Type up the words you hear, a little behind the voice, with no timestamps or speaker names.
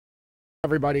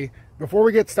Everybody, before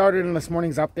we get started in this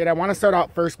morning's update, I want to start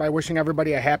out first by wishing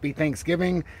everybody a happy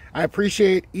Thanksgiving. I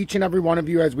appreciate each and every one of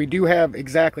you, as we do have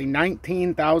exactly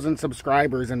 19,000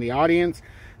 subscribers in the audience.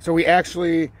 So we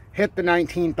actually hit the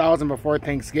 19,000 before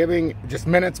Thanksgiving, just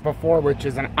minutes before, which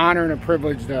is an honor and a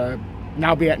privilege to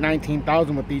now be at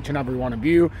 19,000 with each and every one of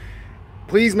you.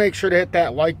 Please make sure to hit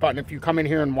that like button if you come in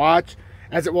here and watch,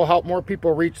 as it will help more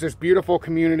people reach this beautiful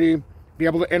community, be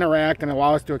able to interact, and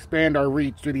allow us to expand our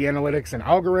reach through the analytics and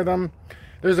algorithm.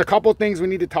 There's a couple things we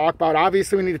need to talk about.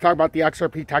 Obviously, we need to talk about the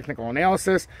XRP technical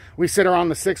analysis. We sit around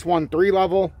the 613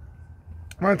 level.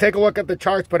 We're going to take a look at the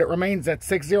charts, but it remains at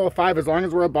 605 as long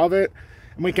as we're above it.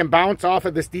 And we can bounce off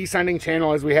of this descending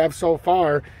channel as we have so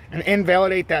far and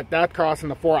invalidate that death cross in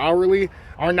the 4-hourly.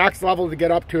 Our next level to get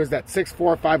up to is that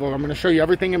 645 level. I'm going to show you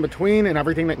everything in between and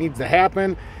everything that needs to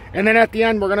happen. And then at the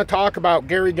end, we're going to talk about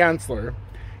Gary Gensler.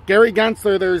 Gary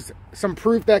Gensler, there's some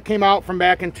proof that came out from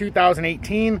back in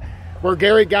 2018 where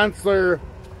Gary Gensler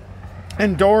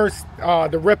endorsed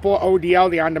the Ripple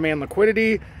ODL, the on-demand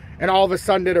liquidity, and all of a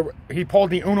sudden he pulled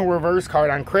the UNO reverse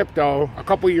card on crypto a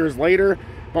couple years later.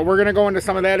 But we're going to go into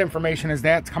some of that information as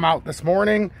that's come out this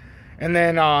morning. And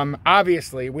then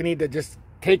obviously we need to just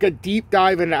take a deep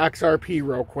dive into XRP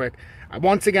real quick.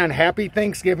 Once again, happy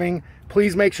Thanksgiving.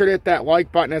 Please make sure to hit that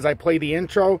like button as I play the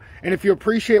intro. And if you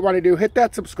appreciate what I do, hit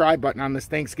that subscribe button on this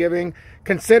Thanksgiving.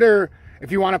 Consider,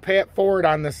 if you want to pay it forward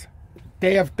on this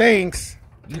day of thanks,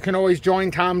 you can always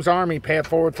join Tom's Army, pay it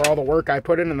forward for all the work I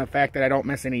put in and the fact that I don't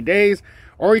miss any days.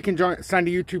 Or you can send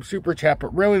a YouTube super chat.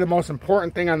 But really the most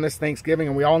important thing on this Thanksgiving,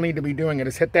 and we all need to be doing it,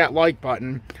 is hit that like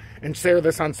button and share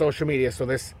this on social media so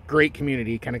this great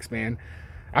community can expand.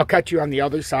 I'll catch you on the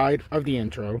other side of the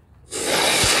intro.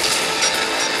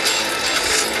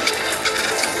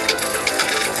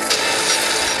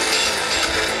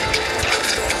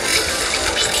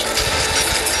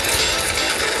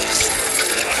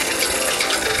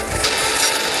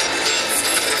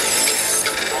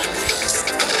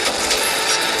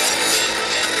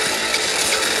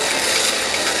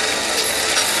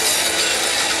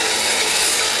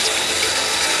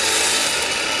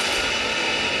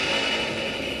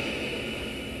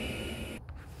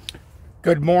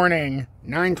 Good morning,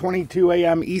 9:22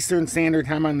 a.m. Eastern Standard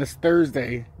Time on this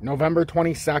Thursday, November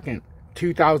 22nd,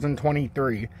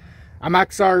 2023. I'm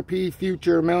XRP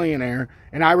Future Millionaire,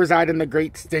 and I reside in the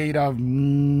great state of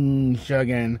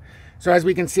Michigan. So as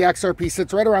we can see, XRP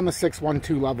sits right around the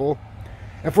 612 level.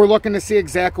 If we're looking to see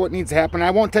exactly what needs to happen,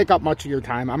 I won't take up much of your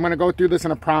time. I'm going to go through this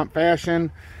in a prompt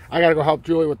fashion. I got to go help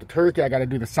Julie with the turkey. I got to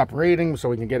do the separating so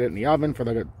we can get it in the oven for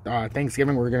the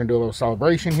Thanksgiving. We're going to do a little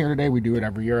celebration here today. We do it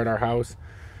every year at our house.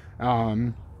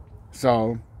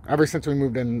 So ever since we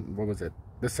moved in, what was it?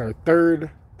 This is our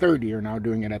third year now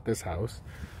doing it at this house.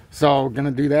 So going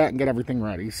to do that and get everything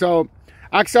ready. So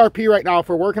XRP right now, if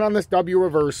we're working on this W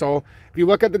reversal, if you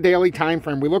look at the daily time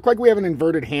frame, we look like we have an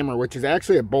inverted hammer, which is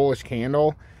actually a bullish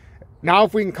candle. Now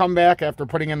if we can come back after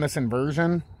putting in this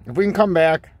inversion, if we can come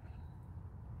back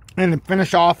and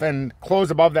finish off and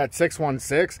close above that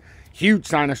 616, huge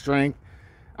sign of strength.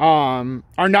 Our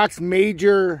next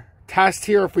major test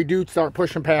here, if we do start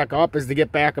pushing back up, is to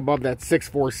get back above that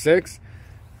 646.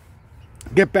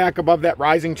 Get back above that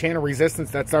rising channel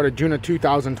resistance that started June of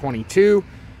 2022.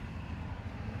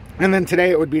 And then today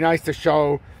it would be nice to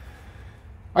show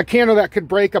a candle that could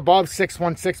break above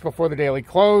 616 before the daily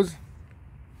close.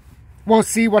 We'll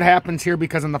see what happens here,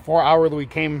 because in the 4-hourly we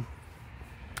came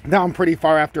down pretty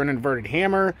far after an inverted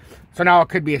hammer. So now it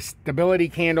could be a stability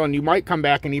candle, and you might come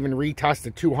back and even retest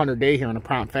the 200-day here in a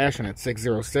prompt fashion at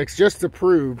 606, just to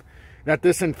prove that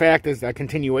this in fact is a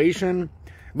continuation.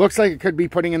 Looks like it could be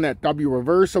putting in that W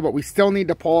reversal, but we still need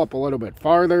to pull up a little bit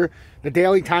farther. The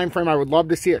daily time frame, I would love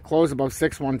to see it close above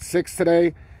 616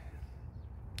 today.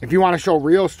 If you want to show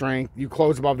real strength, you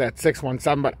close above that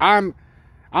 617. But I'm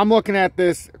looking at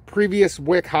this previous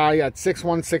wick high at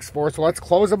 6164, so let's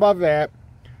close above that.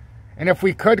 And if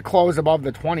we could close above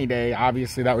the 20-day,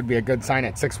 obviously that would be a good sign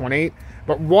at 618.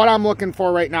 But what I'm looking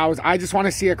for right now is I just want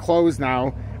to see a close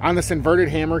now on this inverted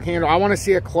hammer candle. I want to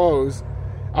see a close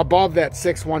above that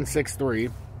 6163.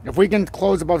 If we can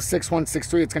close above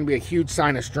 6163, it's going to be a huge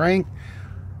sign of strength.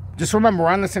 Just remember, we're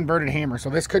on this inverted hammer, so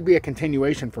this could be a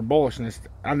continuation for bullishness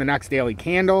on the next daily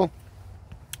candle.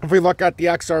 If we look at the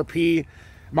XRP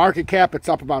market cap, it's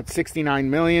up about 69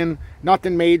 million.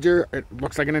 Nothing major. It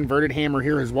looks like an inverted hammer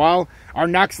here as well. Our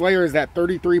next layer is that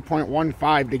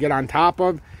 33.15 to get on top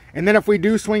of. And then if we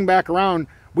do swing back around,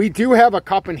 we do have a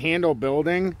cup and handle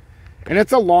building, and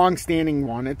it's a long-standing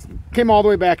one. It came all the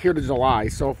way back here to July.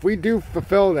 So if we do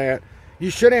fulfill that, you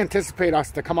should anticipate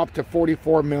us to come up to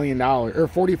 $44 million or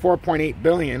 $44.8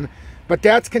 billion. But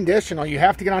that's conditional. You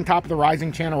have to get on top of the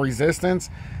rising channel resistance.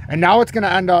 And now it's going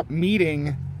to end up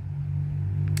meeting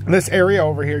this area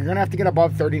over here. You're going to have to get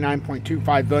above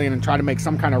 39.25 billion and try to make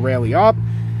some kind of rally up.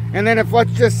 And then if,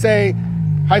 let's just say,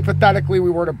 hypothetically, we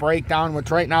were to break down,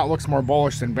 which right now it looks more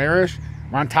bullish than bearish.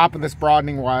 We're on top of this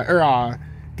broadening or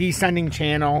descending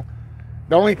channel.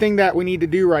 The only thing that we need to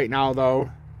do right now,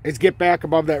 though, is get back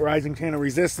above that rising channel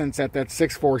resistance at that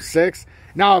 646.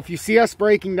 Now, if you see us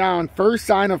breaking down, first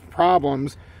sign of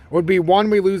problems would be, one,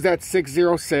 we lose that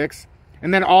 606,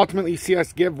 and then ultimately you see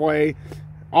us give way,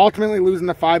 ultimately losing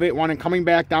the 581 and coming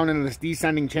back down into this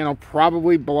descending channel,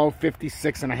 probably below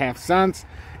 56.5 cents,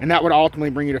 and that would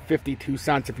ultimately bring you to 52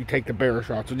 cents if you take the bearish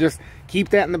route. So just keep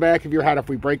that in the back of your head. If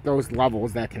we break those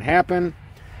levels, that can happen.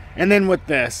 And then with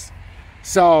this,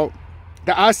 so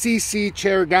the SEC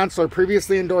Chair Gensler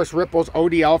previously endorsed Ripple's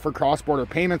ODL for cross-border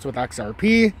payments with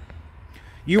XRP.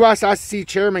 U.S. SEC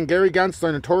Chairman Gary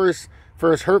Gensler, notorious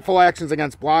for his hurtful actions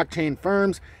against blockchain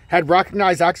firms, had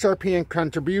recognized XRP and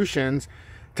contributions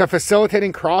to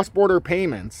facilitating cross-border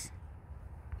payments.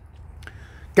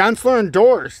 Gensler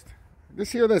endorsed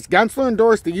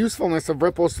the usefulness of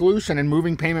Ripple's solution in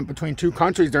moving payment between two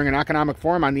countries during an economic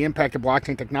forum on the impact of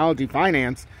blockchain technology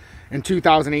finance in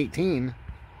 2018.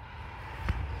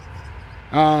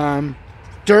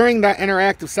 During that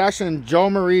interactive session, Joe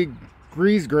Marie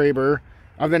Griesgraber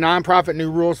of the nonprofit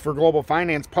New Rules for Global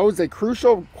Finance posed a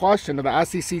crucial question to the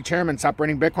SEC chairman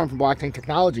separating Bitcoin from blockchain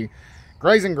technology.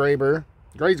 Griesgraber,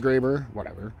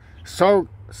 whatever,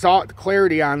 sought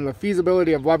clarity on the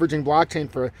feasibility of leveraging blockchain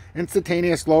for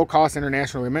instantaneous, low-cost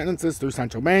international remittances through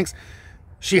central banks.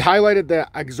 She highlighted the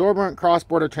exorbitant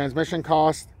cross-border transmission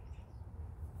costs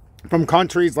from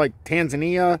countries like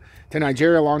Tanzania to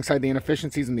Nigeria, alongside the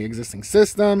inefficiencies in the existing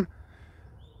system.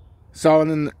 So,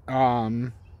 and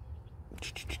then,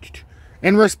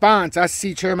 in response,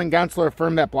 SEC Chairman Gensler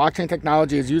affirmed that blockchain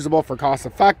technology is usable for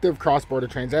cost-effective cross-border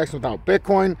transactions without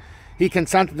Bitcoin. He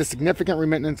consented to significant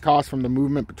remittance costs from the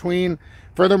movement between.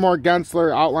 Furthermore,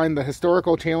 Gensler outlined the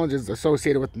historical challenges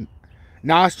associated with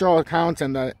nostril accounts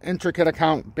and the intricate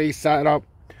account-based setup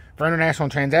for international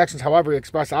transactions. However, he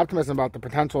expressed optimism about the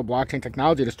potential of blockchain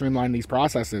technology to streamline these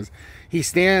processes. He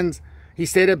stated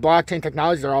blockchain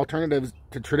technologies are alternatives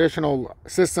to traditional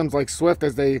systems like SWIFT,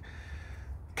 as they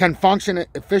can function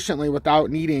efficiently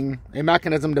without needing a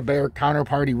mechanism to bear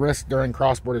counterparty risk during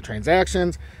cross-border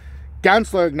transactions.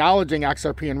 Gensler acknowledging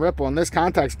XRP and Ripple. In this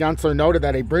context, Gensler noted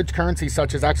that a bridge currency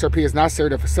such as XRP is necessary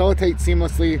to facilitate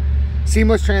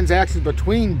seamless transactions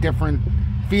between different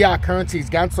fiat currencies.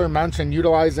 Gensler mentioned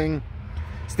utilizing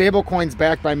stablecoins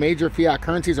backed by major fiat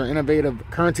currencies or innovative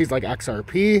currencies like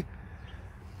XRP.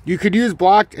 You could use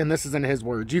and this is in his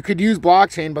words, you could use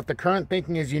blockchain, but the current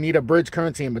thinking is you need a bridge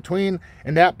currency in between,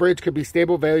 and that bridge could be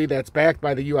stable value that's backed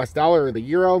by the US dollar or the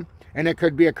euro, and it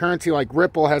could be a currency like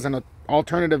Ripple has an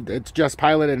alternative it's just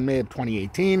piloted in May of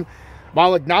 2018.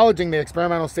 While acknowledging the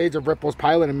experimental stage of Ripple's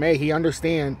pilot in May, he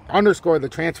underscored the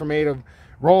transformative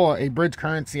role a bridge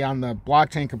currency on the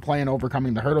blockchain could play in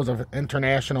overcoming the hurdles of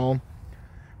international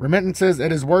remittances.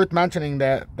 It is worth mentioning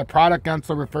that the product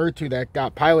Gensler referred to that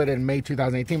got piloted in May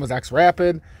 2018 was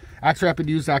XRapid. XRapid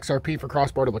used XRP for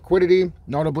cross-border liquidity.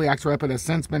 Notably, XRapid has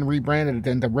since been rebranded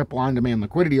into Ripple On-Demand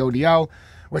Liquidity, ODL,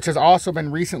 which has also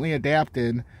been recently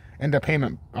adapted into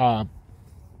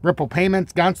Ripple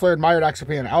payments. Gensler admired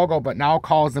XRP and Algo, but now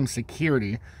calls them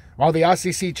security. While the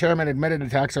SEC chairman admitted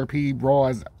to XRP role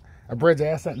as a bridge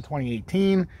asset in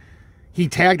 2018, he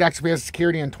tagged XRP as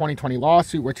security in 2020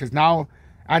 lawsuit, which has now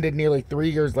ended nearly 3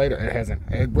 years later.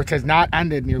 Which has not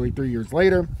ended nearly 3 years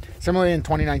later. Similarly, in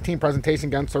 2019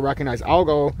 presentation, Gensler recognized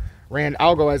Algo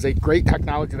as a great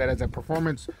technology that has a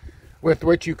performance with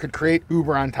which you could create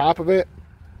Uber on top of it.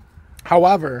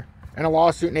 However, in a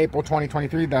lawsuit in April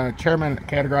 2023, the chairman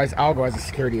categorized Algo as a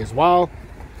security as well.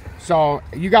 So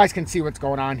you guys can see what's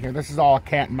going on here. This is all a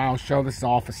cat and mouse show. This is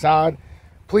all facade.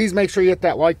 Please make sure you hit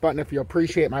that like button if you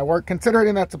appreciate my work. Consider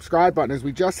hitting that subscribe button, as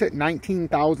we just hit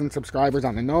 19,000 subscribers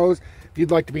on the nose. If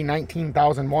you'd like to be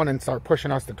 19,001 and start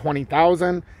pushing us to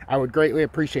 20,000, I would greatly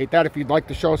appreciate that. If you'd like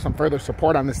to show some further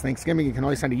support on this Thanksgiving, you can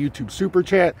always send a YouTube super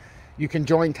chat. You can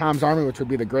join Tom's Army, which would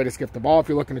be the greatest gift of all. If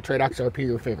you're looking to trade XRP,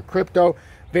 your favorite crypto,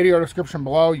 video description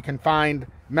below, you can find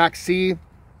MEXC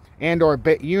and or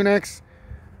BitUnix.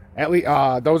 At least,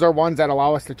 those are ones that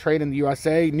allow us to trade in the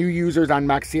USA. New users on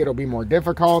MEXC, it'll be more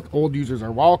difficult. Old users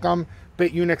are welcome.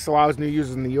 BitUnix allows new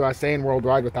users in the USA and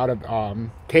worldwide without a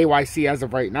KYC as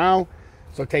of right now.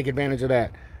 So take advantage of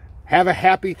that. Have a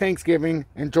happy Thanksgiving.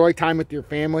 Enjoy time with your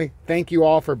family. Thank you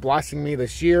all for blessing me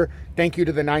this year. Thank you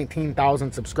to the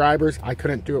 19,000 subscribers. I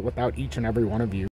couldn't do it without each and every one of you.